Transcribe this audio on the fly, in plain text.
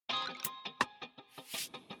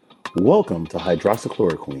Welcome to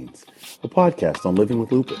Hydroxychloroquines, a podcast on living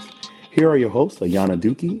with lupus. Here are your hosts, Ayana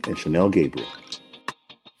Dukey and Chanel Gabriel.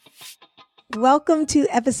 Welcome to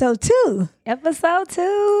episode 2. Episode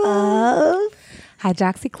 2 Of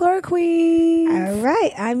Hydroxychloroquine. All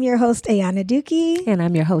right. I'm your host, Ayana Dukey. And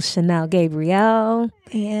I'm your host, Chanel Gabriel.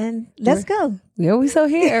 And let's go. Yeah, we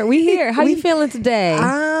here. We here. How you feeling today?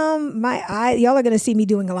 My eye, y'all are going to see me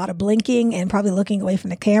doing a lot of blinking and probably looking away from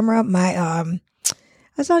the camera.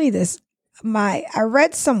 I'll tell you this. I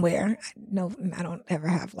read somewhere, no, I don't ever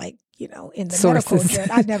have in the Sources. medical journal,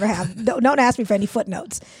 I never have, don't ask me for any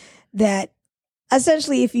footnotes, that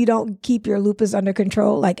essentially if you don't keep your lupus under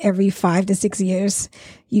control, like every 5 to 6 years,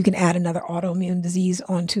 you can add another autoimmune disease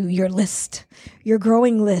onto your list, your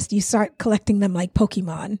growing list. You start collecting them like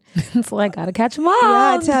Pokemon. It's like, gotta catch them all.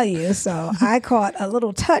 Yeah, I tell you. So I caught a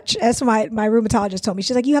little touch, as my rheumatologist told me.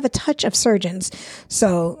 She's like, you have a touch of surgeons.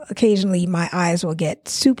 So occasionally my eyes will get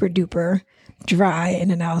super duper dry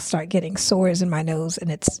and then I'll start getting sores in my nose,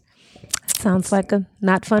 and it's sounds like a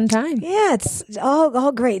not fun time. Yeah, it's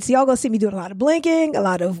all great. So y'all gonna see me doing a lot of blinking, a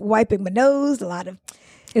lot of wiping my nose, a lot of.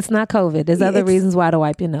 It's not COVID. There's other reasons why to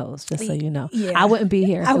wipe your nose, just so you know. Yeah. I wouldn't be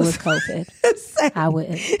here if it was COVID. I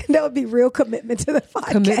wouldn't. That would be real commitment to the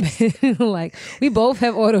podcast. Commitment. Like, we both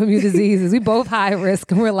have autoimmune diseases. We both high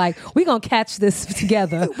risk. And we're like, we're going to catch this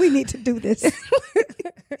together. We need to do this.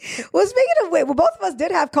 Well, speaking of which, both of us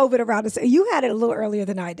did have COVID around us. You had it a little earlier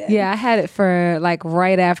than I did. Yeah, I had it for like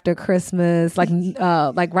right after Christmas, like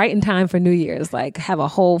right in time for New Year's, like have a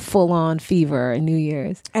whole full on fever in New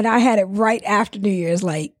Year's. And I had it right after New Year's.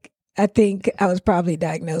 Like, I think I was probably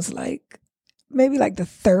diagnosed maybe the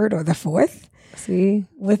 3rd or the 4th. See?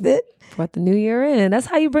 With it. Brought the New Year in. That's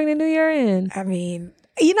how you bring the New Year in. I mean,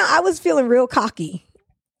 I was feeling real cocky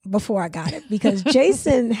before I got it because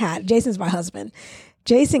Jason's my husband.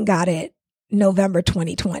 Jason got it November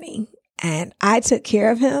 2020, and I took care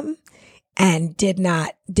of him and did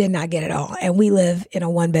not get it all. And we live in a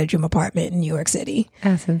 1-bedroom apartment in New York City.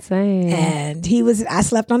 That's insane. And I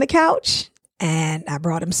slept on the couch, and I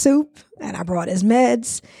brought him soup, and I brought his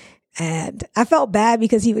meds, and I felt bad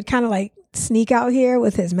because he would kind of sneak out here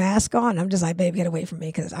with his mask on. I'm just like, babe, get away from me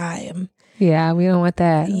because I am. Yeah, we don't want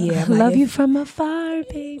that. Yeah, love you from afar,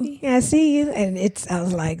 baby. Yeah, I see you. And I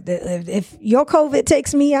was like, if your COVID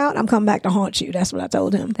takes me out, I'm coming back to haunt you. That's what I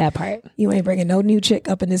told him. That part. You ain't bringing no new chick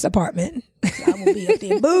up in this apartment. I will be up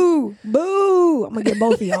there. Boo, boo. I'm going to get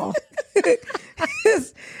both of y'all.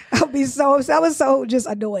 I'll be so upset. I was so just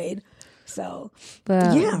annoyed. So,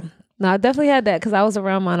 yeah. No, I definitely had that because I was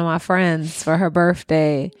around one of my friends for her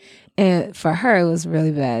birthday. And for her, it was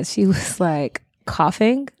really bad. She was like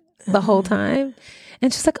coughing the whole time.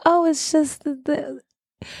 And she's like, oh, it's just the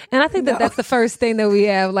and I think that's the first thing that we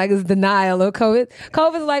have, is denial of COVID.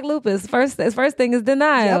 COVID is like lupus. First thing is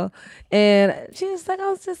denial. Yep. And she was like,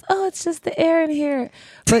 it's just the air in here.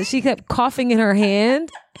 But she kept coughing in her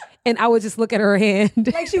hand. And I would just look at her hand.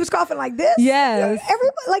 Like she was coughing like this? Yes.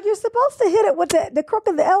 Everybody, you're supposed to hit it with the crook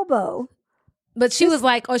of the elbow. But she was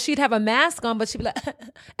like, she'd have a mask on, but she'd be like,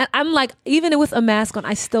 and I'm like, even with a mask on,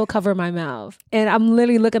 I still cover my mouth. And I'm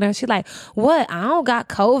literally looking at her. She's like, what? I don't got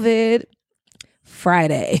COVID.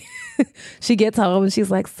 Friday. She gets home and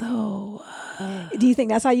she's like, so. Do you think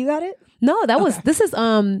that's how you got it? No,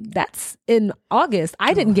 that's in August.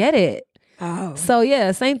 I didn't get it. Oh. So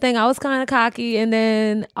yeah, same thing. I was kind of cocky. And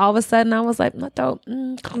then all of a sudden I was like, my throat,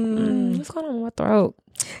 what's going on with my throat?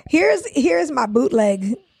 Here's my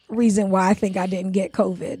bootleg reason why I think I didn't get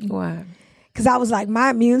COVID. Why? Because I was like, my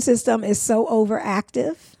immune system is so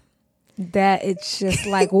overactive that it's just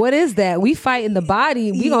like, what is that? We fight in the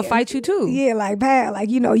body. We gonna fight you too. Yeah,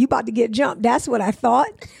 bad. You about to get jumped. That's what I thought.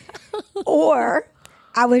 Or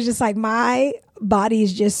I was just like, my body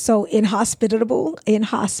is just so inhospitable.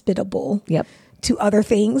 Yep. To other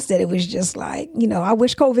things that it was just like, I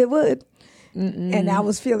wish COVID would. Mm-mm. And I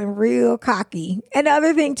was feeling real cocky. And the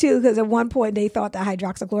other thing too, because at one point they thought that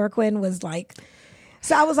hydroxychloroquine was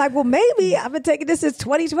so I was like, well, maybe I've been taking this since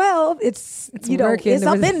 2012. It's it's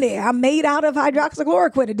up in there. I'm made out of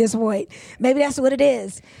hydroxychloroquine at this point. Maybe that's what it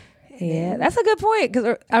is. Yeah, that's a good point.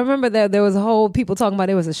 Because I remember that there was a whole people talking about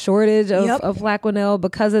there was a shortage of Plaquenil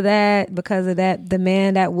because of that, the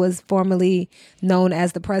man that was formerly known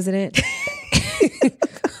as the president.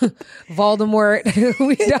 Voldemort.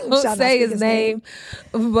 We don't say his name.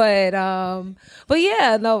 But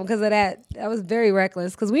yeah, no, because of that was very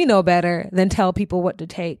reckless because we know better than tell people what to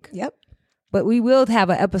take. Yep. But we will have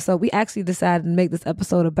an episode. We actually decided to make this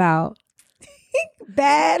episode about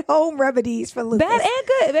bad home remedies for lupus. Bad and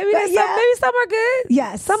good. Maybe maybe some are good.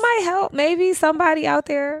 Yes. Some might help. Maybe somebody out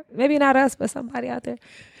there. Maybe not us, but somebody out there.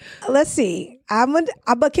 Let's see. I'm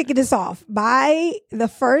gonna kick this off. When I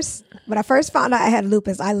first found out I had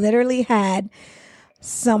lupus, I literally had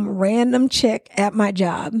some random chick at my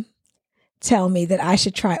job tell me that I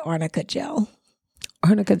should try arnica gel.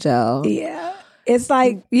 Arnica gel. Yeah. It's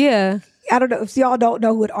like, yeah. I don't know if y'all don't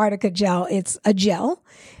know what arnica gel, it's a gel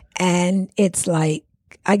and it's like,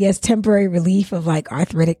 I guess, temporary relief of like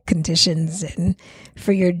arthritic conditions and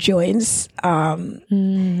for your joints.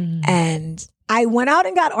 And I went out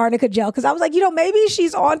and got arnica gel because I was like, maybe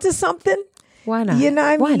she's onto something. Why not? You know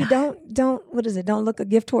what I Why mean? not? Don't, what is it? Don't look a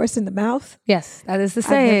gift horse in the mouth. Yes, that is the I've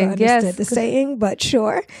saying. never understood the saying, but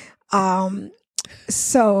sure.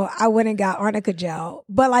 So I went and got arnica gel.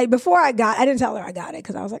 But like before I didn't tell her I got it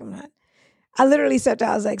because I was like, I'm not. I literally said to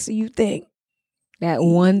her, I was like, so you think that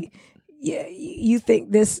one? Yeah, you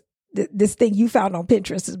think this thing you found on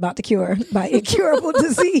Pinterest is about to cure my incurable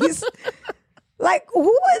disease? Like,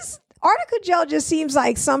 arnica gel just seems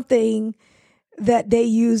like something that they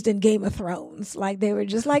used in Game of Thrones. Like they were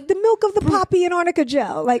just like the milk of the poppy and arnica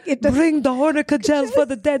gel. Like it bring the arnica gel for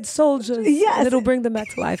the dead soldiers. Yes, and it'll bring them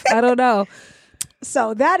back to life. I don't know.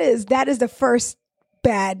 So that is the first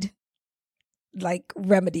bad like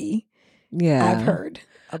remedy I've heard.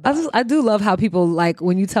 I do love how people, like,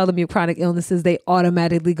 when you tell them your chronic illnesses, they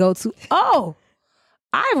automatically go to, oh,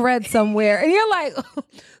 I read somewhere. And you're like,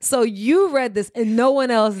 so you read this and no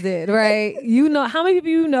one else did, right? How many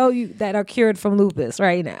people that are cured from lupus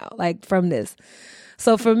right now, like from this?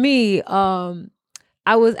 So for me,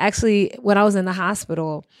 I was actually, when I was in the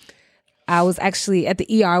hospital, I was actually at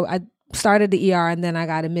the ER. I started the ER and then I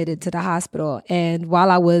got admitted to the hospital. And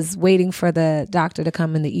while I was waiting for the doctor to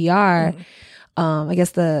come in the ER, I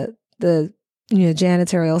guess the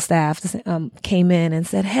janitorial staff came in and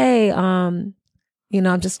said, hey, I'm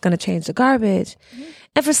just going to change the garbage.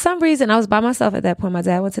 And for some reason, I was by myself at that point. My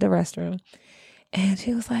dad went to the restroom and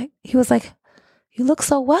he was like, you look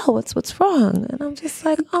so well. What's wrong? And I'm just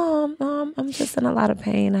like, I'm just in a lot of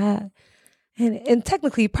pain. And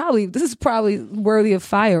technically, this is probably worthy of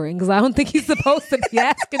firing because I don't think he's supposed to be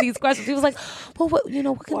asking these questions. He was like, well, what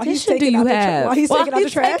condition do you have? While he's taking out the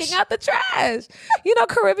trash? Taking out the trash.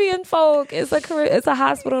 Caribbean folk. It's a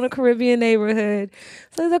hospital in a Caribbean neighborhood.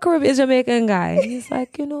 So he's a Caribbean Jamaican guy. And he's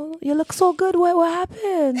like, you look so good. What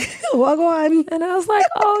happened? Well, go on. And I was like,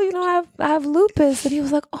 I have lupus. And he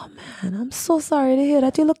was like, oh man, I'm so sorry to hear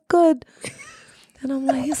that. You look good. And I'm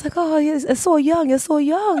like, he's like, oh, you're so young. You're so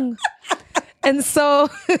young. And so,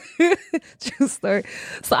 true story.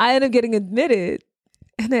 So I ended up getting admitted.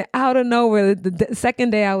 And then out of nowhere, the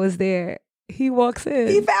second day I was there, he walks in.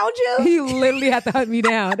 He found you? He literally had to hunt me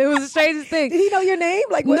down. It was the strangest thing. Did he know your name?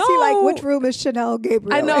 Like, was he like, which room is Chanel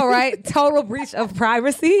Gabriel? I know, right? Total breach of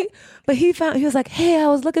privacy. But he was like, hey, I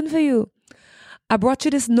was looking for you. I brought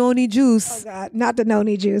you this noni juice. Oh God, not the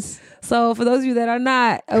noni juice. So for those of you that are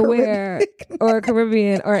not aware or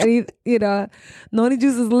Caribbean or any, noni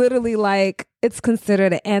juice is literally like, it's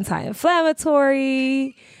considered an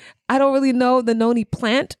anti-inflammatory. I don't really know the noni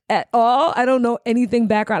plant at all. I don't know anything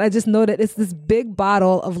background. I just know that it's this big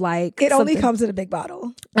bottle of like. It only comes in a big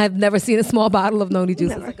bottle. I've never seen a small bottle of noni juice.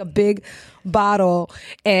 Never. It's like a big bottle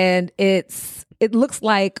and it looks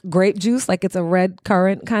like grape juice, like it's a red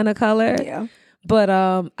currant kind of color. Yeah. But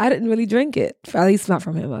I didn't really drink it, at least not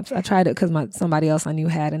from him. I tried it because somebody else I knew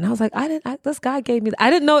had, and I was like, this guy gave me. I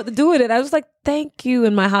didn't know what to do with it. I was like, thank you,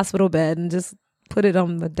 in my hospital bed, and just put it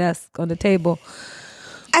on the desk on the table.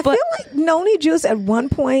 I feel like noni juice at one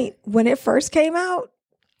point when it first came out.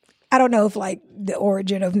 I don't know if like the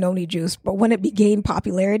origin of noni juice, but when it gained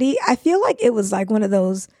popularity, I feel like it was like one of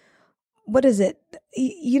those. What is it?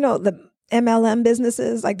 The MLM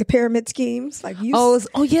businesses, like the pyramid schemes, like you.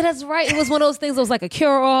 Yeah, that's right. It was one of those things. It was like a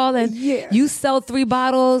cure-all, and you sell 3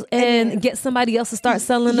 bottles and get somebody else to start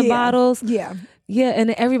selling the bottles. Yeah,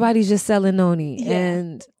 and everybody's just selling noni,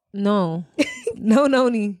 and no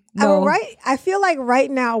noni. No. Right. I feel like right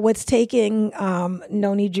now, what's taking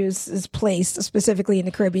noni juice's place, specifically in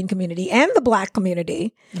the Caribbean community and the Black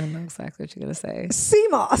community. I know exactly what you're gonna say. Sea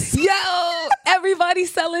moss. Yo,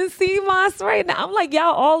 everybody's selling sea moss right now. I'm like,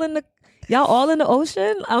 y'all all in the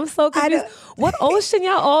ocean? I'm so confused. What ocean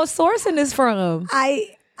y'all all sourcing this from?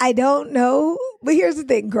 I don't know. But here's the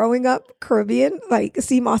thing. Growing up Caribbean, like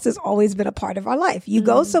sea moss has always been a part of our life. You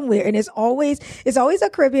go somewhere and it's always a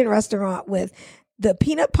Caribbean restaurant with the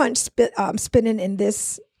peanut punch spinning in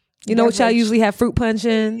this. You know what y'all usually have fruit punch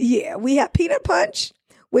in? Yeah, we have peanut punch,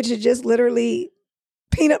 which is just literally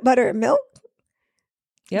peanut butter and milk.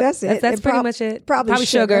 Yep. That's it. That's And pretty much it. Probably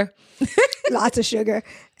sugar. Lots of sugar.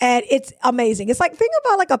 And it's amazing. It's like, think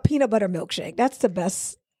about like a peanut butter milkshake. That's the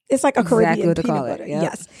best. It's like a Exactly Caribbean what to peanut call it, butter. yep.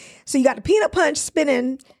 Yes. So you got the peanut punch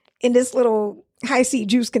spinning in this little high C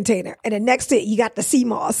juice container. And then next to it, you got the sea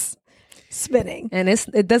moss spinning. And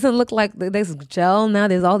it doesn't look like there's gel now.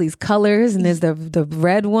 There's all these colors, and there's the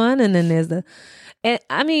red one, and then there's and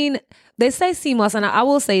I mean, they say sea moss, and I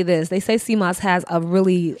will say this: they say sea moss has a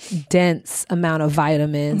really dense amount of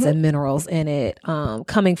vitamins and minerals in it,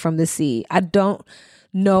 coming from the sea. I don't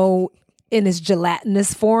know in its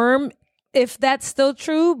gelatinous form if that's still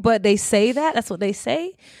true, but they say that's what they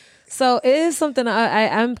say. So it is something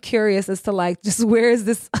I'm curious as to, like, just where is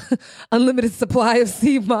this unlimited supply of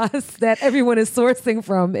sea moss that everyone is sourcing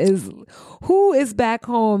from? Who is back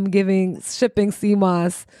home shipping sea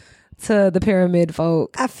moss to the pyramid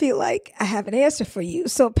folk? I feel like I have an answer for you.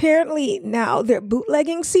 So apparently now they're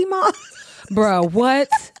bootlegging sea moss. Bro, what?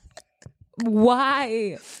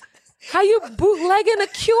 Why? How you bootlegging a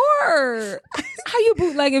cure? How you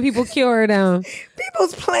bootlegging people cure now?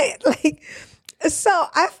 People's plant, like, so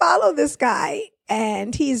I follow this guy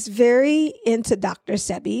and he's very into Dr.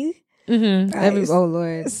 Sebi. Mm-hmm. Right? Oh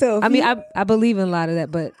Lord. So I mean, I believe in a lot of that,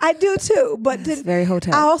 but I do too. But it's very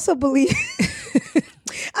Hotep. I also believe.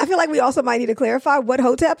 I feel like we also might need to clarify what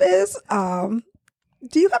Hotep is.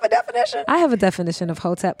 Do you have a definition? I have a definition of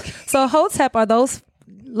Hotep. So Hotep are those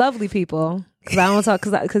lovely people. Because I don't talk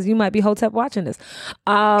because you might be Hotep watching this.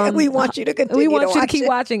 We want you to continue. We want you to keep it.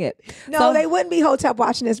 watching it. No, So- they wouldn't be Hotep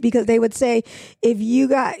watching this because they would say if you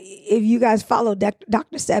guys followed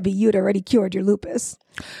Dr. Sebi, you'd already cured your lupus.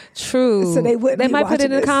 True. So they wouldn't They be might put it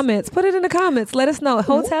in watching the this. comments. Put it in the comments. Let us know.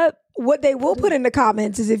 Hotep. What they will put in the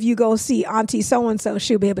comments is if you go see Auntie so and so,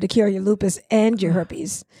 she'll be able to cure your lupus and your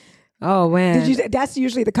herpes. Oh man. That's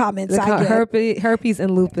usually the comments I get. Herpes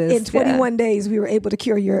and lupus. In 21 days, we were able to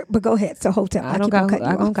cure your. But go ahead. So Hotep, I don't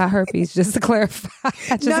got herpes. Just to clarify,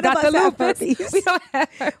 I just None got of us the have lupus. herpes. We don't have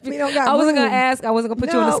herpes. We don't got I wasn't room. gonna ask. I wasn't gonna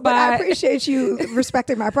put you on the spot. But I appreciate you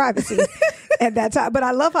respecting my privacy at that time. But I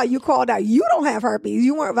love how you called out. You don't have herpes.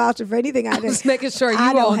 You weren't vouching for anything I did. Just making sure you I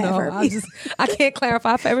all don't have know. herpes. I can't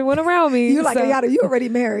clarify for everyone around me. You're like, so. Ayana, you already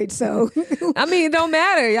married, so I mean, it don't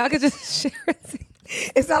matter. Y'all can just share it.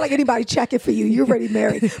 it's not like anybody checking for you. You're already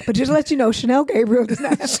married. But just to let you know, Chanel Gabriel does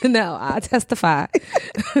not have. Chanel, I testify.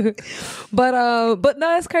 but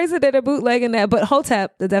no, it's crazy that they're bootlegging that. But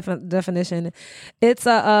Hotep, the definition, it's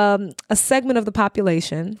a segment of the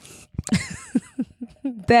population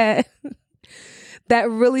that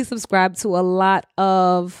really subscribe to a lot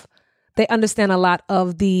of. They understand a lot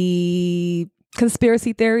of the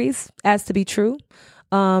conspiracy theories as to be true.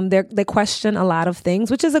 They question a lot of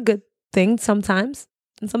things, which is a good thing sometimes,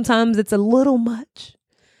 and sometimes it's a little much,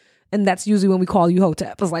 and that's usually when we call you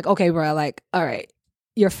Hotep. It's like, okay, bro, like, all right,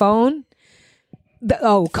 your phone,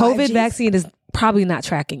 COVID 5Gs. vaccine is probably not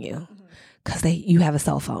tracking you because you have a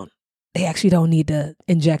cell phone. They actually don't need to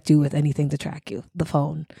inject you with anything to track you. The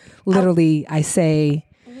phone, literally, I say.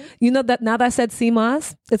 You know that now that I said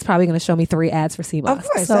CMOS, it's probably going to show me 3 ads for CMOS. Of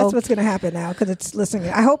course, that's what's going to happen now because it's listening.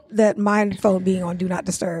 I hope that my phone being on Do Not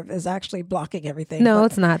Disturb is actually blocking everything. No,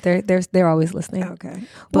 it's not. They're always listening. Okay,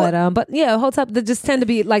 But yeah, Hotep, they just tend to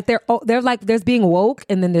be like they're like there's being woke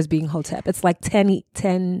and then there's being Hotep. It's like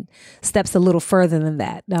 10 steps a little further than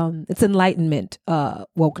that. It's enlightenment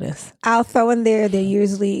wokeness. I'll throw in there. They're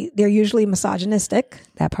usually misogynistic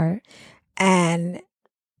That part. and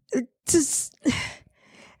just.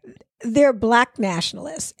 They're Black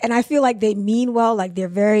nationalists, and I feel like they mean well. Like they're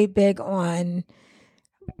very big on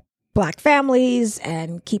Black families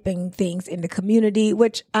and keeping things in the community,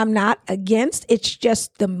 which I'm not against. It's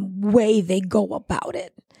just the way they go about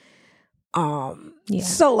it. Yeah.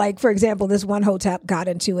 So like, for example, this one Hotep got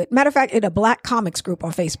into it. Matter of fact, in a Black comics group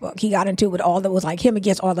on Facebook, he got into it with all that was like him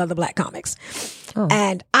against all the other Black comics. Oh.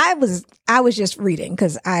 And I was just reading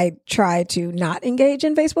because I try to not engage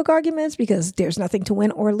in Facebook arguments because there's nothing to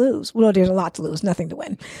win or lose. Well, there's a lot to lose, nothing to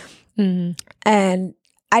win. Mm-hmm. And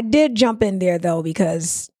I did jump in there though,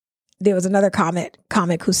 because there was another comic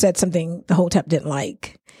who said something the Hotep didn't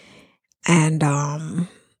like. And,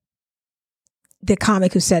 the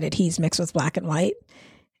comic who said it, he's mixed with Black and white.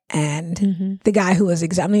 And the guy who was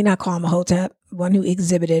examining, not call him a Hotep, one who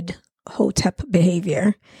exhibited Hotep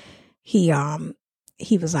behavior, he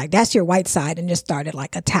was like, that's your white side, and just started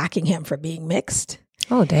like attacking him for being mixed.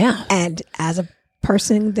 Oh, damn. And as a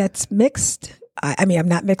person that's mixed, I mean, I'm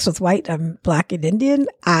not mixed with white, I'm Black and Indian.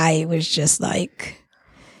 I was just like,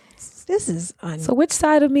 this is So which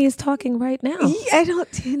side of me is talking right now? I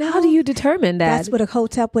don't, you know. How do you determine that? That's what a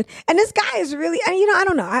hotep would. And this guy is really, and you know, I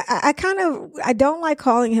don't know. I don't like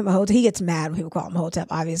calling him a hotep. He gets mad when people call him a hotep,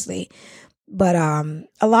 obviously. But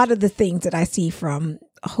a lot of the things that I see from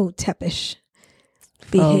hotepish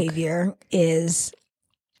behavior is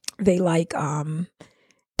they like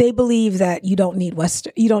they believe that you don't need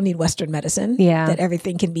Western medicine. Yeah. That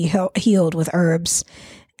everything can be healed with herbs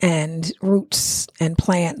and roots and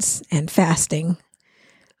plants and fasting.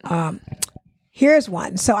 Here's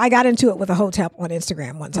one. So I got into it with a hotep on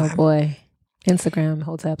Instagram one time. Oh boy. Instagram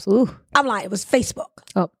hoteps. Ooh. I'm lying. It was Facebook.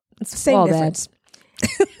 Oh, it's Same all difference.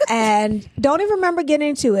 And don't even remember getting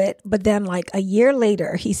into it. But then like a year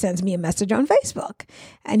later, he sends me a message on Facebook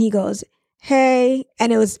and he goes, hey,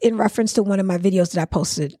 and it was in reference to one of my videos that I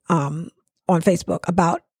posted on Facebook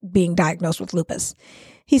about being diagnosed with lupus.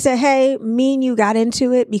 He said, hey, me and you got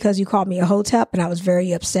into it because you called me a hotep and I was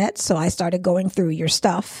very upset. So I started going through your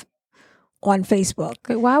stuff on Facebook.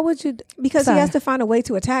 Wait, why would you? Because he has to find a way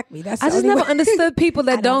to attack me. That's I just never understood people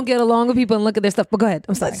that don't get along with people and look at their stuff. But go ahead.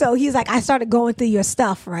 I'm sorry. So he's like, I started going through your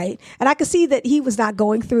stuff, right? And I could see that he was not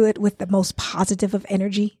going through it with the most positive of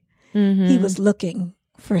energy. Mm-hmm. He was looking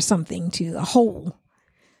for something to a hole,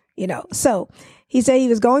 you know. So he said he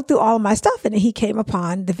was going through all of my stuff and he came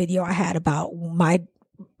upon the video I had about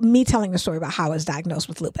me telling the story about how I was diagnosed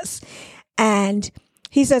with lupus. And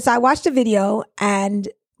he says, I watched the video and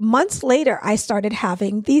months later, I started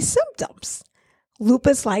having these symptoms,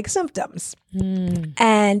 lupus-like symptoms.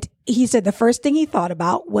 And he said the first thing he thought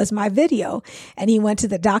about was my video. And he went to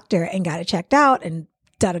the doctor and got it checked out and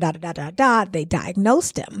they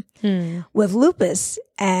diagnosed him with lupus.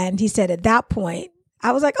 And he said at that point,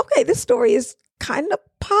 I was like, okay, this story is kind of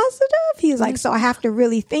positive. He's like, so I have to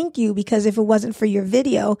really thank you because if it wasn't for your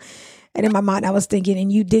video, and in my mind, I was thinking,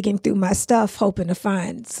 and you digging through my stuff, hoping to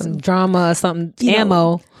find some drama or something,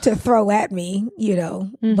 ammo to throw at me, you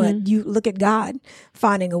know. But you look at God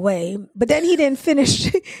finding a way. But then he didn't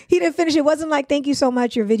finish. It wasn't like, thank you so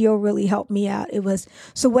much. Your video really helped me out. It was,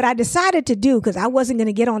 so what I decided to do, because I wasn't going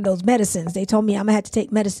to get on those medicines. They told me I'm going to have to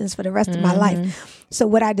take medicines for the rest of my life. So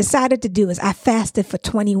what I decided to do is I fasted for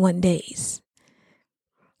 21 days.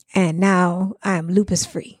 And now I'm lupus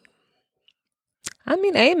free. I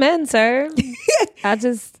mean, amen, sir. I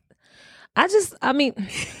mean,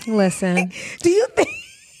 listen. Do you think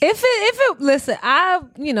listen,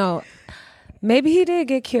 maybe he did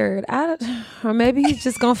get cured. Or maybe he's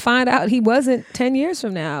just going to find out he wasn't 10 years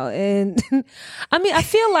from now. And I mean, I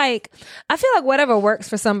feel like whatever works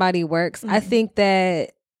for somebody works. I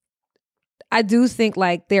do think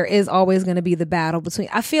like there is always going to be the battle between,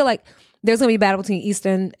 I feel like there's going to be a battle between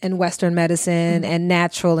Eastern and Western medicine and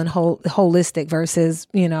natural and holistic versus,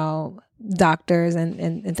 you know, doctors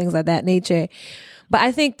and things like that nature. But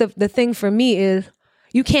I think the thing for me is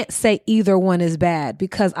you can't say either one is bad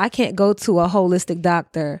because I can't go to a holistic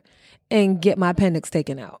doctor and get my appendix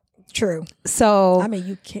taken out. True. So I mean,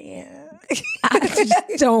 you can. I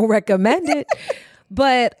just don't recommend it.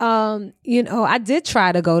 But, you know, I did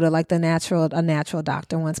try to go to like a natural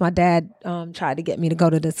doctor once. My dad tried to get me to go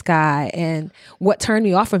to this guy. And what turned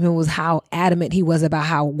me off from him was how adamant he was about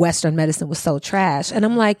how Western medicine was so trash. And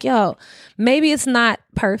I'm like, yo, maybe it's not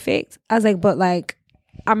perfect. I was like, but like,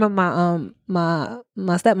 I remember my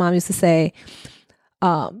stepmom used to say,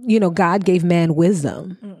 you know, God gave man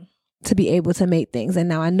wisdom to be able to make things. And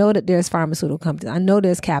now I know that there's pharmaceutical companies. I know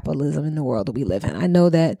there's capitalism in the world that we live in. I know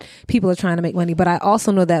that people are trying to make money, but I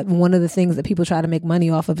also know that one of the things that people try to make money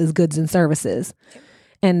off of is goods and services.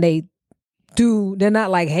 And they're not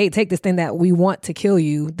like, hey, take this thing that we want to kill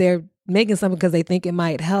you. They're making something because they think it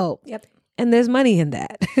might help. Yep. And there's money in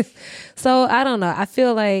that. So I don't know. I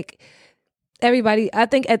feel like I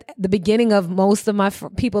think at the beginning of most of my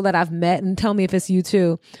people that I've met, and tell me if it's you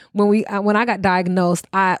too, when I got diagnosed,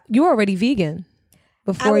 you were already vegan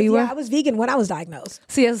before you were? Yeah, I was vegan when I was diagnosed.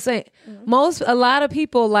 See, as I'm saying, a lot of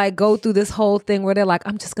people like go through this whole thing where they're like,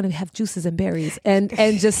 I'm just going to have juices and berries and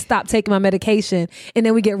just stop taking my medication. And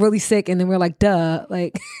then we get really sick and then we're like, duh,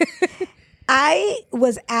 like. I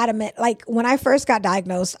was adamant. Like when I first got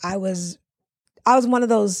diagnosed, I was one of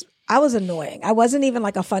those. I was annoying. I wasn't even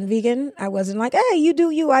like a fun vegan. I wasn't like, hey, you do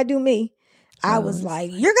you, I do me. I was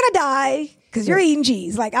like, you're gonna die because you're eating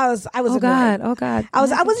cheese. Like I was. Oh God. I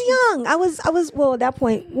was young. I was. Well, at that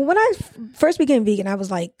point, when I first became vegan, I was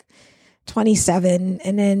like 27,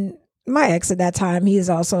 and then my ex at that time, he is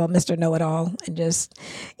also a Mr. Know-it-all, and just,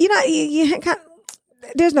 you know, you kind of,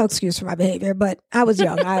 there's no excuse for my behavior, but I was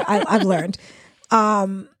young. I've learned.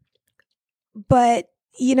 But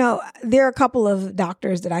there are a couple of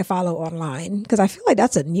doctors that I follow online because I feel like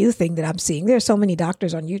that's a new thing that I'm seeing. There's so many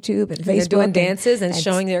doctors on YouTube and Facebook. They're doing dances and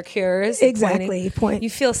showing their cures. Exactly. You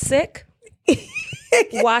feel sick?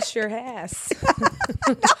 Wash your ass.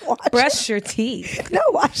 Brush your teeth. No,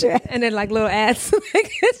 wash your ass. And then like little ads.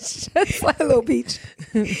 It's just like A little peach.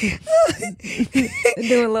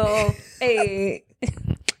 doing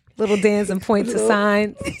little dance and point to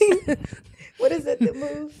signs. What is it, the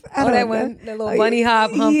move? The little bunny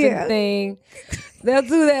hop humping thing. They'll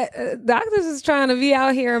do that. Doctors is trying to be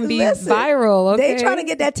out here and be viral. Okay? They trying to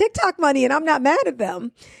get that TikTok money, and I'm not mad at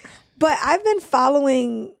them. But I've been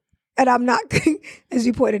following, and I'm not, as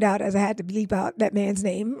you pointed out, as I had to bleep out that man's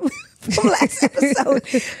name from last episode.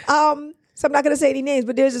 So I'm not going to say any names,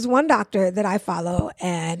 but there's this one doctor that I follow,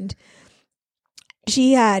 and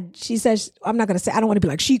she says, I'm not going to say, I don't want to be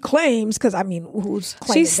like, she claims, because I mean, who's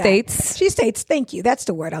claiming that? She states, thank you. That's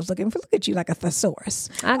the word I was looking for. Look at you like a thesaurus.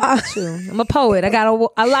 I got you. I'm a poet. I got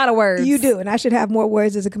a lot of words. You do, and I should have more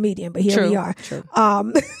words as a comedian, but here we are. True.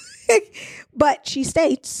 But she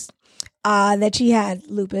states that she had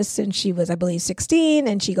lupus since she was, I believe, 16,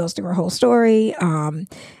 and she goes through her whole story. And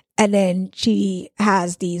then she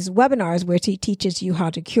has these webinars where she teaches you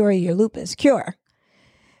how to cure your lupus,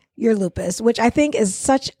 which I think is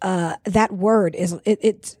such that word is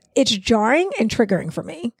it's jarring and triggering for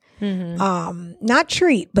me. Mm-hmm. Not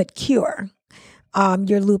treat, but cure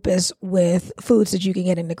your lupus with foods that you can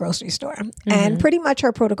get in the grocery store. Mm-hmm. And pretty much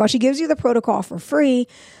her protocol, she gives you the protocol for free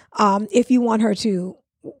if you want her to,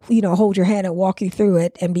 hold your hand and walk you through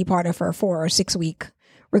it and be part of her 4 or 6 week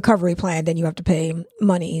recovery plan. Then you have to pay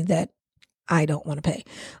money that I don't want to pay.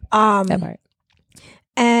 That part.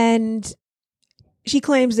 And she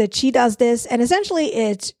claims that she does this, and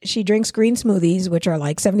essentially she drinks green smoothies, which are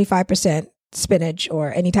like 75% spinach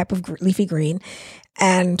or any type of leafy green,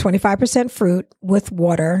 and 25% fruit with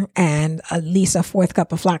water, and at least a 4th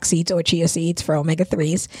cup of flax seeds or chia seeds for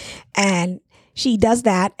omega-3s. And she does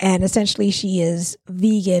that, and essentially she is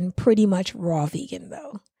vegan, pretty much raw vegan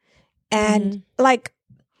though. And like,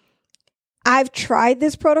 I've tried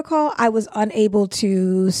this protocol. I was unable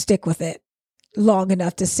to stick with it long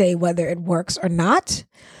enough to say whether it works or not.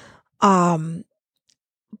 But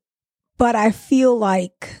I feel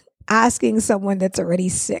like asking someone that's already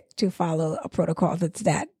sick to follow a protocol that's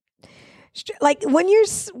that, like when you're,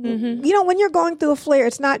 when you're going through a flare,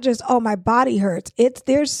 it's not just, oh, my body hurts.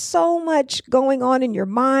 There's so much going on in your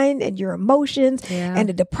mind and your emotions and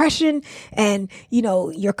the depression and,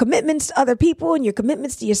 your commitments to other people and your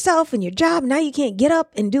commitments to yourself and your job. Now you can't get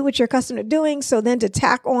up and do what you're accustomed to doing. So then to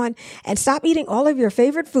tack on and stop eating all of your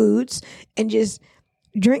favorite foods and just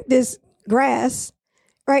drink this grass.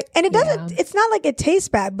 Right. And it doesn't, it's not like it tastes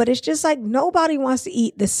bad, but it's just like nobody wants to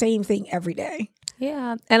eat the same thing every day.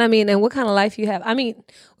 Yeah. And I mean, and what kind of life you have? I mean,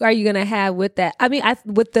 what are you going to have with that? I mean,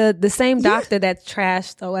 with the same doctor that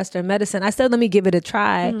trashed the Western medicine, I said, let me give it a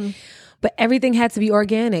try. But everything had to be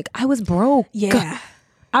organic. I was broke. Yeah.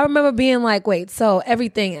 I remember being like, wait, so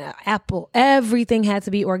everything, Apple, everything had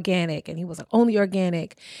to be organic. And he was like, only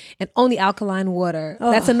organic and only alkaline water.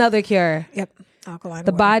 Oh. That's another cure. Yep. Alkaline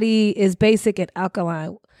the water. Body is basic and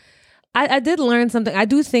alkaline. I did learn something. I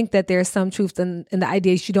do think that there's some truth in the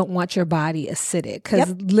idea you don't want your body acidic because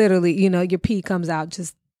literally, your pee comes out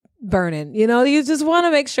just burning. You just want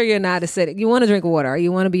to make sure you're not acidic. You want to drink water.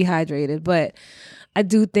 You want to be hydrated. But I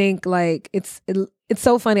do think like it's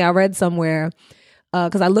so funny. I read somewhere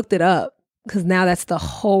because I looked it up because now that's the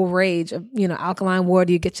whole rage of alkaline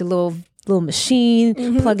water. You get your little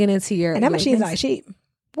machine, plug it into your and that machine's not cheap.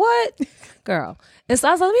 What? Girl. And so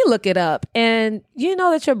I was like, let me look it up. And you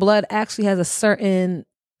know that your blood actually has a certain,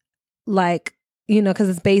 like, because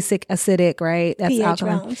it's basic acidic, right? That's pH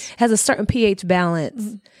alkaline. balance. Has a certain pH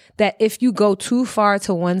balance that if you go too far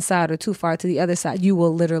to one side or too far to the other side, you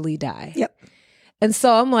will literally die. Yep. And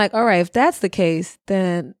so I'm like, all right, if that's the case,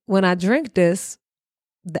 then when I drink this,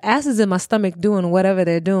 the acids in my stomach doing whatever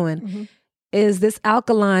they're doing. Is this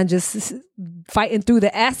alkaline just fighting through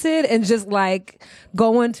the acid and just like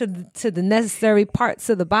going to the necessary parts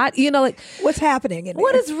of the body? Like what's happening in there?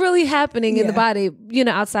 What is really happening in the body,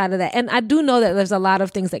 outside of that? And I do know that there's a lot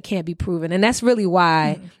of things that can't be proven. And that's really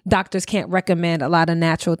why doctors can't recommend a lot of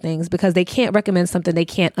natural things because they can't recommend something they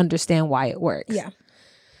can't understand why it works. Yeah.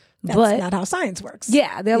 That's not how science works.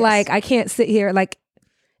 Yeah. They're like, I can't sit here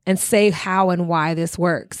and say how and why this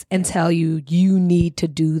works and tell you need to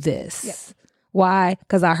do this. Yep. Why?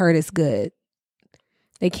 Because I heard it's good.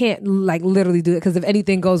 They can't literally do it because if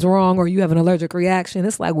anything goes wrong or you have an allergic reaction,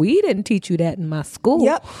 it's like, we didn't teach you that in my school.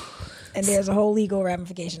 Yep. And there's a whole legal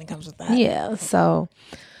ramification that comes with that. Yeah. So,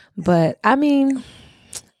 but I mean,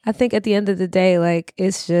 I think at the end of the day, like,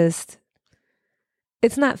 it's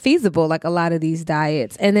not feasible, like a lot of these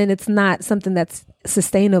diets. And then it's not something that's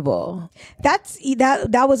sustainable.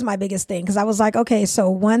 That was my biggest thing. Cause I was like, okay, so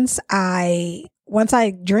once I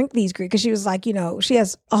drink these Greek, because she was like, she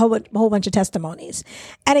has a whole bunch of testimonies.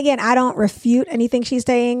 And again, I don't refute anything she's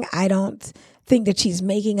saying. I don't think that she's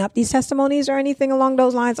making up these testimonies or anything along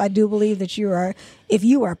those lines. I do believe that if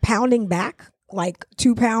you are pounding back like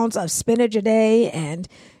 2 pounds of spinach a day and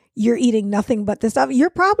you're eating nothing but this stuff, you're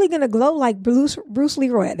probably going to glow like Bruce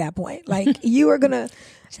Leroy at that point. Like you are going to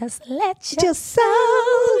just let your soul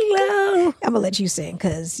glow. I'm going to let you sing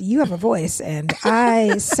because you have a voice and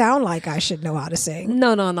I sound like I should know how to sing.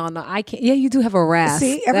 No. I can't. Yeah, you do have a rasp.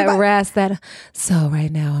 See, that rasp so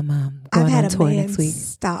right now I'm going I've had on a tour man next week.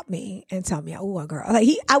 stop me and tell me, "Oh, girl." Like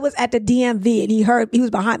I was at the DMV and he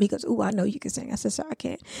was behind me. He goes, "Oh, I know you can sing." I said, "Sir, I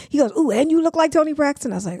can't." He goes, "Oh, and you look like Tony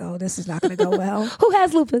Braxton." I was like, "Oh, this is not going to go well." Who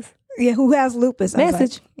has lupus? Yeah, who has lupus? I was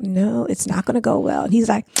Message. like, no, it's not going to go well. And he's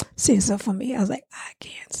like, "Sing something for me." I was like, "I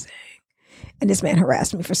can't sing." And this man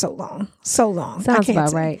harassed me for so long. Sounds about sing.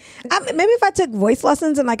 right. Maybe if I took voice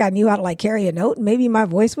lessons and like I knew how to like carry a note, maybe my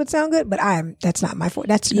voice would sound good. But that's not my voice.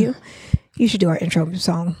 That's you. You should do our intro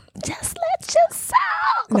song. Just let your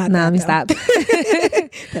soul. Not let me that, stop.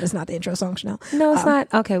 That is not the intro song, Chanel. No, it's not.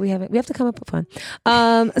 Okay, we have to come up with one.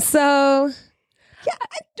 So yeah,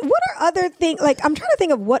 what are other things? Like I'm trying to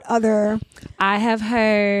think of what other. I have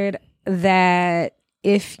heard that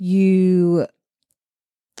if you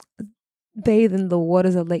bathe in the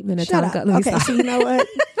waters of Lake Minnetonka. Okay, so you know what?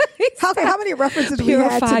 How many references do we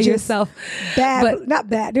had Purify to yourself? Not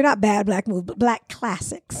bad. They're not bad black movies, but black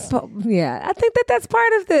classics. But yeah, I think that's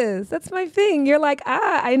part of this. That's my thing. You're like,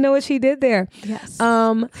 I know what she did there. Yes.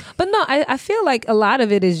 But no, I feel like a lot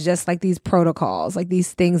of it is just like these protocols, like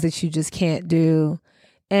these things that you just can't do.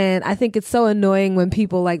 And I think it's so annoying when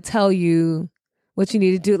people like tell you what you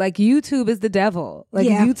need to do. Like YouTube is the devil. Like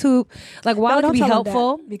YouTube, like while it can be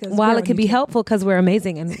helpful, because we're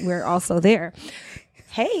amazing and we're also there.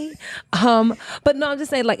 Hey, but no, I'm just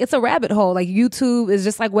saying, like, it's a rabbit hole. Like YouTube is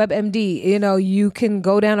just like WebMD. You can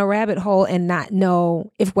go down a rabbit hole and not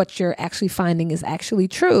know if what you're actually finding is actually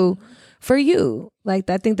true for you. Like,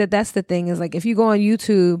 I think that's the thing is like, if you go on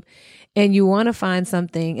YouTube and you want to find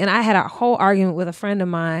something, and I had a whole argument with a friend of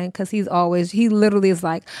mine because he literally is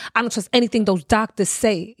like, I don't trust anything those doctors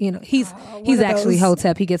say. He's actually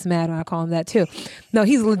Hotep. He gets mad when I call him that too. No,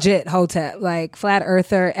 he's legit Hotep, like flat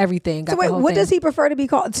earther, everything. So wait, what does he prefer to be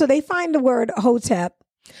called? So they find the word Hotep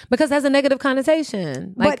because it has a negative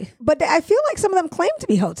connotation. Like, but I feel like some of them claim to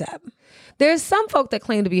be Hotep. There's some folk that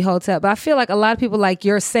claim to be Hotep, but I feel like a lot of people like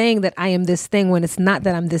you're saying that I am this thing when it's not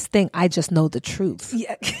that I'm this thing. I just know the truth.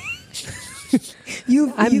 Yeah.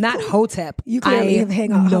 I'm not Hotep. You clearly have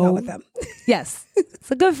hung out with them. Yes. It's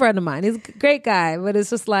a good friend of mine. He's a great guy, but it's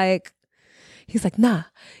just like, he's like, nah,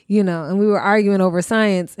 and we were arguing over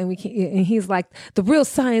science and and he's like, the real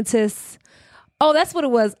scientists. Oh, that's what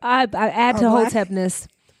it was. I add to Hotepness.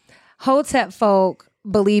 Hotep folk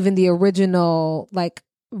believe in the original, like,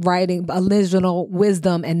 writing, original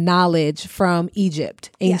wisdom and knowledge from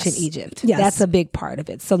Egypt, ancient Egypt. Yes. That's a big part of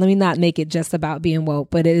it. So let me not make it just about being woke,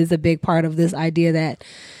 but it is a big part of this idea that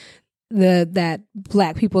that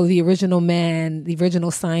black people, the original man, the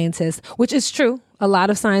original scientist, which is true. A lot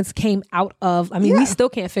of science came out of, we still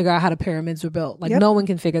can't figure out how the pyramids were built. Like no one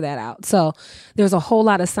can figure that out. So there's a whole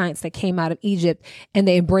lot of science that came out of Egypt and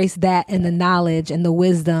they embraced that and the knowledge and the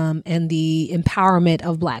wisdom and the empowerment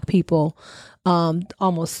of black people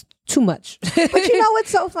almost too much. But you know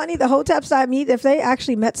what's so funny? The Hoteps I meet, if they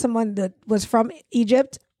actually met someone that was from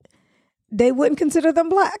Egypt, they wouldn't consider them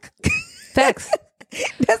black. Facts.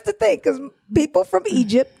 That's the thing, because people from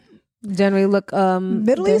Egypt generally look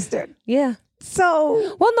Middle Eastern. Yeah.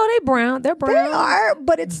 So well, no, they brown. They're brown. They are,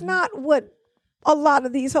 but it's not what a lot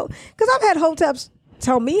of these because I've had Hoteps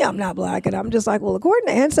tell me I'm not black, and I'm just like, well, according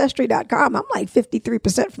to Ancestry.com, I'm like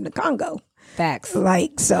 53% from the Congo. Facts.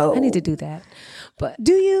 Like, so I need to do that. But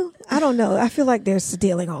do you? I don't know. I feel like they're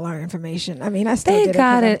stealing all our information. I mean, I still they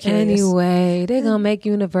got it anyway. They're gonna make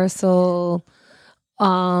universal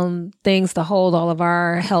things to hold all of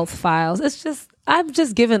our health files. It's just, I've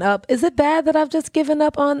just given up. Is it bad that I've just given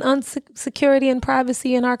up on security and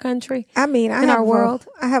privacy in our country? I mean, in our world,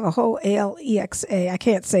 I have a whole ALEXA. I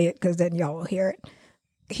can't say it because then y'all will hear it.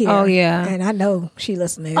 Here. Oh yeah, and I know she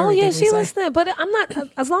listening. Oh yeah, she listening. But I'm not.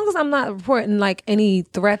 As long as I'm not reporting like any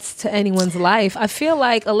threats to anyone's life, I feel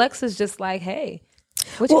like Alexa's just like, hey,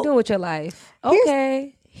 what you doing with your life?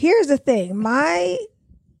 Okay. Here's the thing.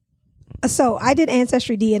 So I did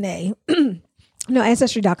Ancestry DNA, no,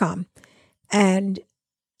 Ancestry.com, and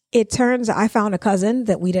it turns, I found a cousin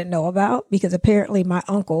that we didn't know about because apparently my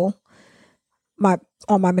uncle,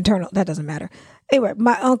 on my maternal, that doesn't matter. Anyway,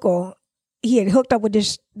 my uncle, he had hooked up with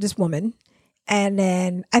this woman. And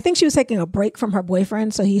then I think she was taking a break from her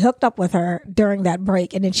boyfriend. So he hooked up with her during that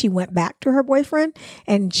break. And then she went back to her boyfriend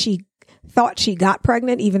and she thought she got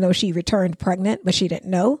pregnant, even though she returned pregnant, but she didn't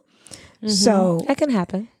know. Mm-hmm. So that can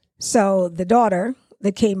happen. So the daughter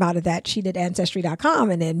that came out of that, she did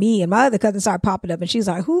Ancestry.com. And then me and my other cousin started popping up and she's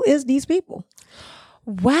like, who is these people?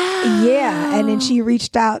 Wow. Yeah. And then she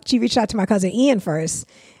reached out to my cousin Ian first.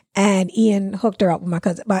 And Ian hooked her up with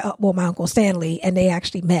my Uncle Stanley. And they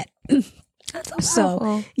actually met. That's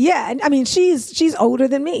so yeah, and I mean she's older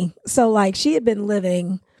than me. So like she had been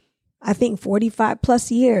living, I think 45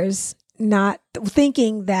 plus years, not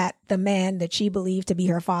thinking that the man that she believed to be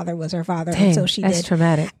her father was her father. Dang, until she that's did.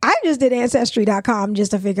 Traumatic. I just did Ancestry.com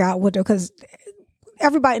just to figure out because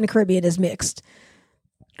everybody in the Caribbean is mixed.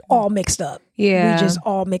 All mixed up. Yeah. We just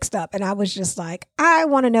all mixed up. And I was just like, I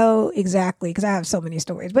want to know exactly because I have so many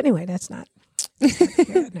stories. But anyway, that's not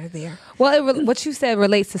there. Well, what you said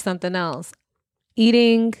relates to something else.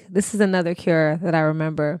 Eating, this is another cure that I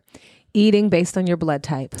remember. Eating based on your blood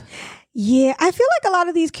type. Yeah, I feel like a lot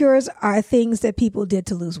of these cures are things that people did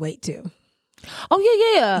to lose weight too. Oh,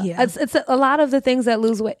 yeah. It's a lot of the things that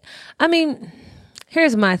lose weight. I mean,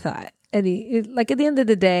 here's my thought. At the end of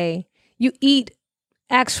the day, you eat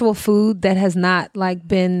actual food that has not like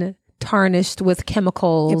been tarnished with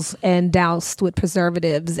chemicals and doused with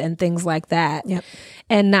preservatives and things like that,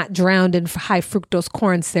 and not drowned in high fructose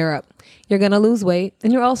corn syrup. You're going to lose weight,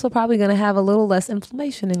 and you're also probably going to have a little less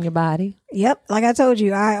inflammation in your body. Yep. Like I told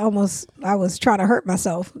you, I was trying to hurt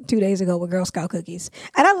myself 2 days ago with Girl Scout cookies.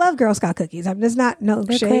 And I love Girl Scout cookies. I'm just not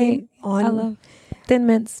shade on. I love Thin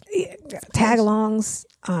Mints. Tag-alongs.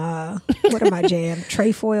 What are my jam?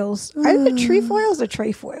 Trefoils. Are they trefoils or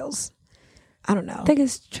trefoils? I don't know. I think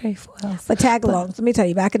it's trefoils. But tag-alongs. Let me tell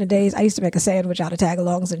you, back in the days, I used to make a sandwich out of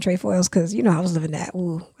tag-alongs and trefoils because, I was living that.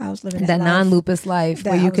 That non-lupus life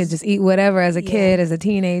where you could just eat whatever as a kid, as a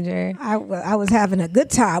teenager. I was having a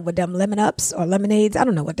good time with them lemon ups or lemonades. I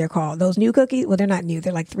don't know what they're called. Those new cookies. Well, they're not new.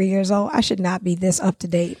 They're like 3 years old. I should not be this up to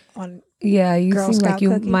date on. Yeah, you Girl seem Scout like you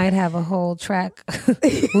cookie. might have a whole track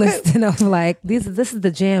listing of like this is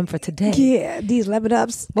the jam for today. Yeah, these lemon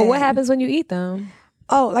ups. But what happens when you eat them?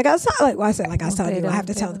 Oh, like I was telling you, I have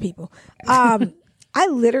to tell the people. I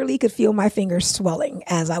literally could feel my fingers swelling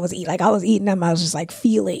as I was eating. Like I was eating them, I was just like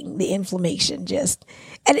feeling the inflammation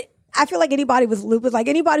I feel like anybody with lupus, like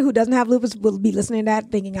anybody who doesn't have lupus will be listening to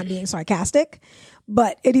that thinking I'm being sarcastic.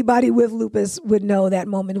 But anybody with lupus would know that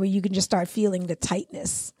moment where you can just start feeling the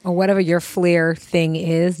tightness. Or whatever your flare thing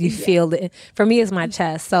is, you feel it. For me, it's my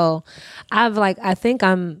chest. So I think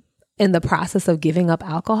I'm in the process of giving up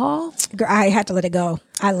alcohol. I had to let it go.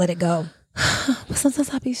 I let it go. But sometimes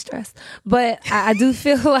I be stressed. But I do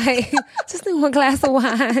feel like just need one glass of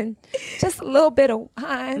wine. Just a little bit of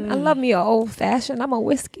wine. I love me an old fashioned. I'm a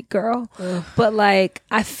whiskey girl. But like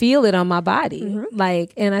I feel it on my body.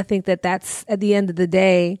 Like, and I think that's at the end of the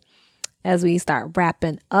day, as we start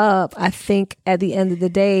wrapping up, I think at the end of the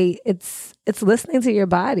day, it's listening to your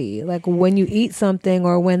body. Like when you eat something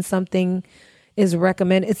or when something is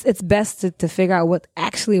recommended, it's best to figure out what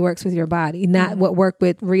actually works with your body, not what worked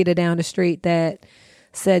with Rita down the street that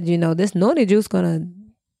said, this noni juice gonna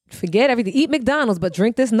forget everything. Eat McDonald's, but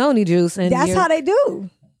drink this noni juice. And that's how they do.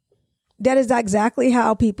 That is exactly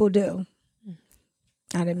how people do.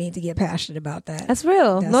 I didn't mean to get passionate about that. That's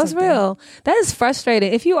real. That's real. That is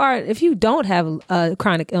frustrating. If you don't have a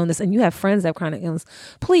chronic illness and you have friends that have chronic illness,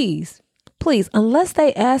 please, unless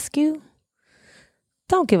they ask you,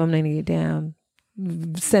 don't give them any damn.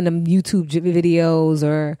 Send them YouTube videos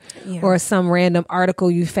or some random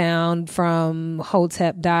article you found from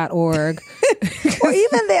hotep.org or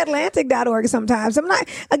even the Atlantic.org sometimes.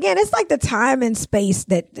 It's like the time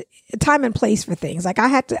and place for things. Like I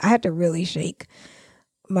had to really shake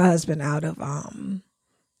my husband out of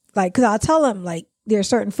because I'll tell him like there are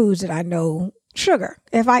certain foods that I know sugar.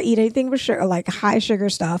 If I eat anything with sugar, like high sugar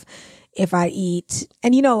stuff, if I eat,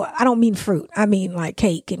 and I don't mean fruit, I mean like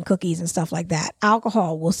cake and cookies and stuff like that.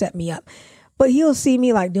 Alcohol will set me up. But he'll see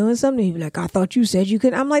me like doing something. He'll be like, I thought you said you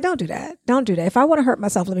couldn't. I'm like, don't do that. Don't do that. If I want to hurt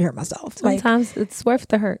myself, let me hurt myself. Sometimes it's worth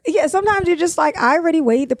the hurt. Yeah. Sometimes you're just like, I already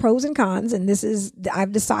weighed the pros and cons. And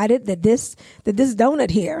I've decided that this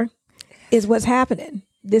donut here is what's happening.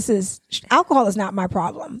 Alcohol is not my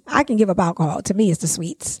problem. I can give up alcohol. To me, it's the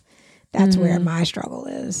sweets. That's where my struggle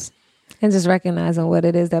is. And just recognizing what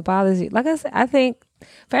it is that bothers you. Like I said, I think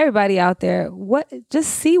for everybody out there,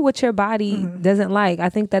 just see what your body doesn't like. I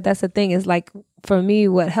think that's the thing is like for me,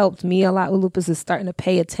 what helped me a lot with lupus is starting to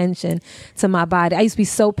pay attention to my body. I used to be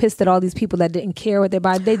so pissed at all these people that didn't care what their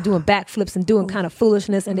body, they're doing backflips and doing kind of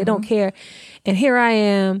foolishness and they don't care. And here I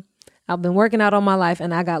am. I've been working out all my life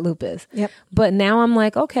and I got lupus. Yep. But now I'm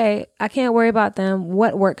like, okay, I can't worry about them.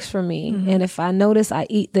 What works for me? And if I notice I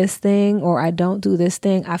eat this thing or I don't do this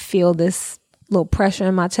thing, I feel this little pressure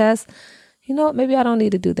in my chest. You know what? Maybe I don't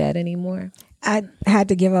need to do that anymore. I had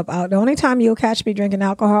to give up. The only time you'll catch me drinking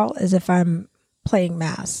alcohol is if I'm playing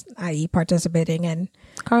mass, i.e. participating in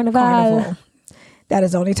carnival. That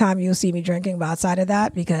is the only time you'll see me drinking. But outside of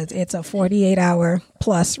that, because it's a 48-hour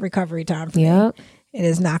plus recovery time for me. It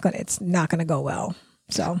is not going. It's not going to go well.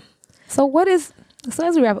 So as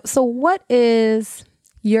we wrap up, so what is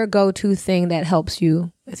your go-to thing that helps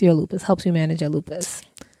you with your lupus? Helps you manage your lupus?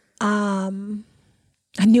 I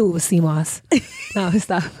knew it was CMOS. No,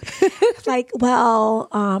 stop.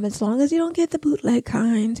 As long as you don't get the bootleg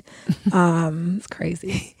kind. It's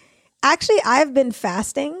crazy. Actually, I've been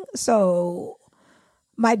fasting. So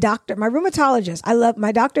my rheumatologist,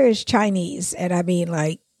 my doctor is Chinese, and I mean,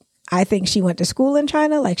 like, I think she went to school in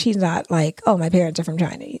China. Like, she's not like, oh, my parents are from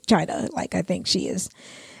China. Like, I think she is.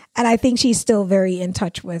 And I think she's still very in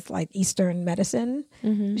touch with like Eastern medicine.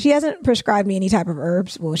 She hasn't prescribed me any type of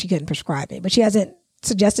herbs. Well, she couldn't prescribe me, but she hasn't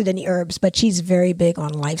suggested any herbs, but she's very big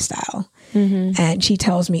on lifestyle. And she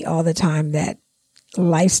tells me all the time that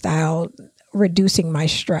lifestyle, reducing my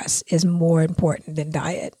stress is more important than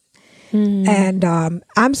diet. And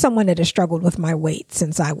I'm someone that has struggled with my weight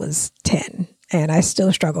since I was 10. And I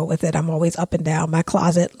still struggle with it. I'm always up and down. My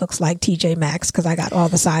closet looks like TJ Maxx because I got all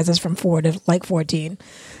the sizes from 4 to like 14.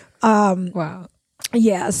 Wow.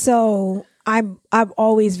 Yeah. So I'm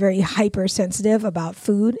always very hypersensitive about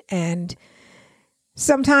food. And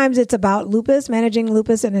sometimes it's about lupus, managing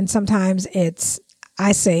lupus. And then sometimes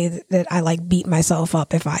I say that I like beat myself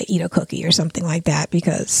up if I eat a cookie or something like that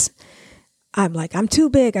because I'm like, I'm too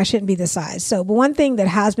big. I shouldn't be this size. So, but one thing that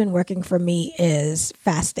has been working for me is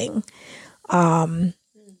fasting.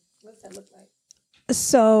 What's that look like?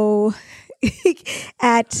 So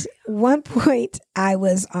at one point I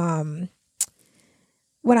was, when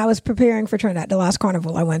I was preparing for Trinidad, the last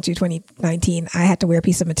carnival I went to 2019, I had to wear a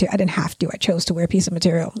piece of material. I didn't have to, I chose to wear a piece of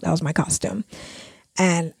material. That was my costume.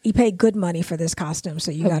 And you pay good money for this costume.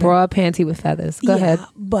 So you got a broad panty with feathers. Go ahead.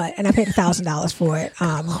 And I paid $1,000 for it.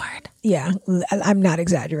 Lord. Yeah. I'm not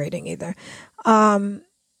exaggerating either.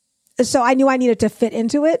 So I knew I needed to fit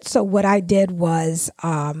into it. So what I did was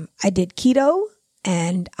I did keto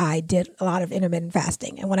and I did a lot of intermittent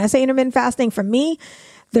fasting. And when I say intermittent fasting, for me,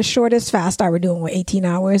 the shortest fast I were doing were 18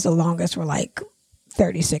 hours. The longest were like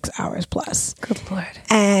 36 hours plus. Good Lord.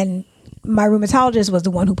 And my rheumatologist was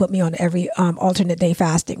the one who put me on every alternate day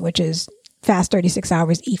fasting, which is fast 36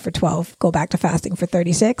 hours, eat for 12, go back to fasting for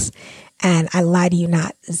 36. And I lie to you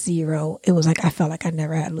not, zero. It was like I felt like I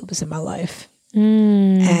never had lupus in my life.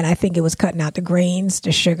 And I think it was cutting out the grains,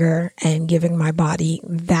 the sugar, and giving my body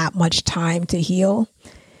that much time to heal.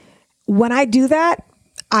 When I do that,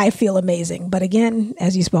 I feel amazing. But again,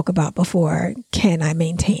 as you spoke about before, can I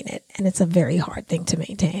maintain it? And it's a very hard thing to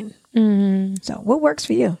maintain. So what works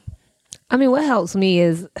for you? I mean, what helps me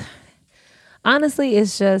is, honestly,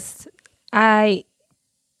 it's just, I'm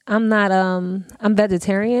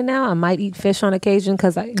vegetarian now. I might eat fish on occasion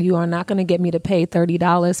because you are not going to get me to pay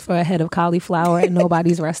 $30 for a head of cauliflower at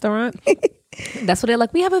nobody's restaurant. That's what they're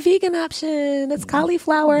like. We have a vegan option. It's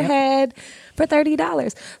cauliflower head for $30.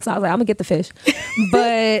 So I was like, I'm gonna get the fish.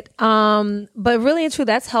 But really and true,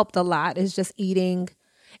 that's helped a lot. Is just eating,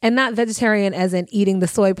 and not vegetarian as in eating the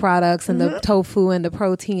soy products and the tofu and the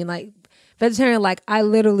protein. Like vegetarian, like I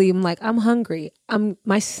literally am like, I'm hungry.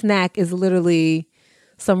 My snack is literally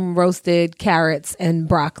some roasted carrots and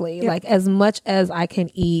broccoli. Like as much as I can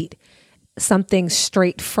eat something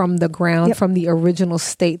straight from the ground, from the original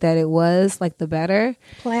state that it was, like the better.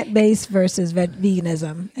 Plant-based versus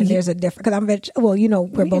veganism. And there's a difference, because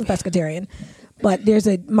we're both pescatarian, but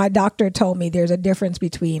my doctor told me there's a difference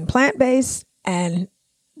between plant-based and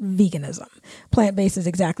veganism. Plant-based is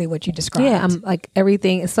exactly what you described. Yeah, I'm like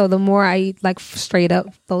everything. So the more I eat like straight up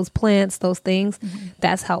those plants, those things,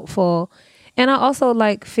 that's helpful. And I also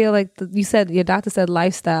like feel like your doctor said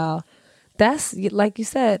lifestyle. That's like you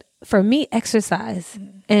said, for me, exercise.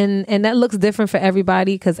 And that looks different for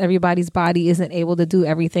everybody because everybody's body isn't able to do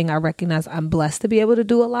everything. I recognize I'm blessed to be able to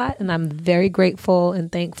do a lot and I'm very grateful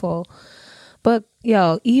and thankful. But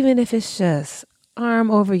even if it's just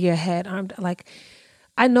arm over your head, like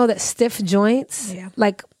I know that stiff joints,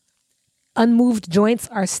 like unmoved joints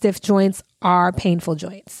are stiff joints are painful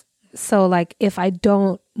joints. So like if I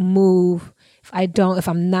don't move, if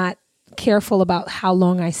I'm not careful about how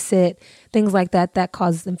long I sit, things like that, that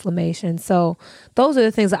causes inflammation. So those are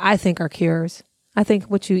the things that I think are cures. I think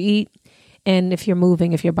what you eat and if you're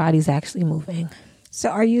moving, if your body's actually moving. So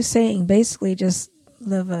are you saying basically just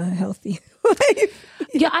live a healthy life?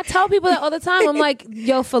 Yeah, I tell people that all the time. I'm like,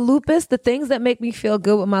 yo, for lupus, the things that make me feel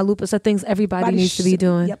good with my lupus are things everybody needs to be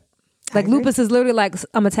doing. Yep. Like lupus is literally like,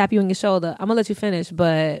 I'm going to tap you on your shoulder. I'm going to let you finish,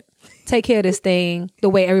 but take care of this thing the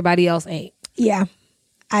way everybody else ain't. Yeah.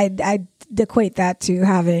 I equate that to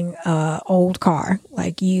having an old car.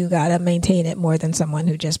 Like you got to maintain it more than someone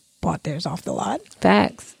who just bought theirs off the lot.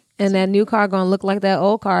 Facts. And that new car going to look like that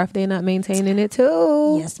old car if they're not maintaining it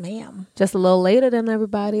too. Yes, ma'am. Just a little later than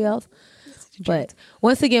everybody else. But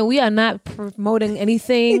once again, we are not promoting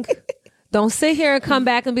anything. Don't sit here and come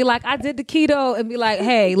back and be like, I did the keto and be like,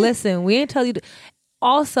 hey, listen, we ain't tell you.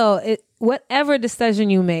 Also, whatever decision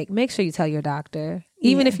you make sure you tell your doctor.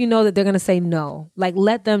 Even if you know that they're going to say no. Like,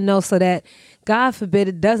 let them know so that, God forbid,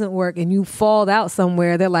 it doesn't work and you fall out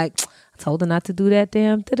somewhere. They're like, I told her not to do that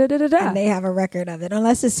damn da-da-da-da-da. And they have a record of it.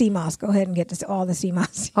 Unless it's CMOS. Go ahead and get this, all the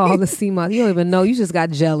CMOS. All the CMOS. You don't even know. You just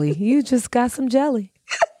got jelly. You just got some jelly.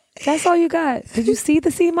 That's all you got. Did you see the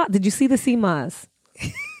CMOS? Did you see the CMOS?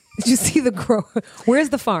 Did you see the grow? Where's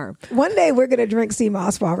the farm? One day we're going to drink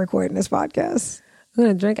CMOS while recording this podcast. I'm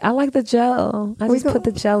going to drink. I like the gel. I just put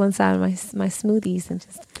the gel inside my smoothies and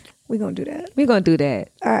just. We're going to do that. We're going to do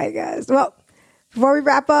that. All right, guys. Well, before we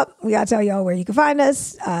wrap up, we got to tell y'all where you can find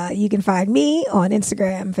us. You can find me on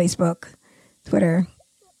Instagram, Facebook, Twitter,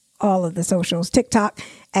 all of the socials, TikTok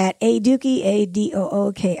at Adookie,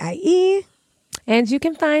 Adookie. And you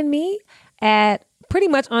can find me at pretty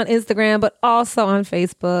much on Instagram, but also on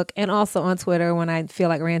Facebook and also on Twitter when I feel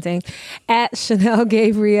like ranting at Chanel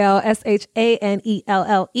Gabrielle,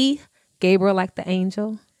 SHANELLE, Gabriel like the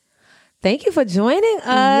angel. Thank you for joining us.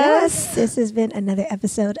 Yes, this has been another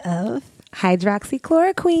episode of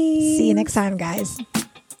Hydroxychloroquine. See you next time, guys.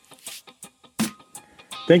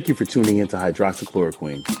 Thank you for tuning in to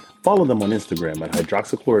Hydroxychloroquine. Follow them on Instagram at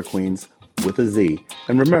hydroxychloroquines with a Z.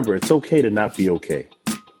 And remember, it's okay to not be okay.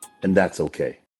 And that's okay.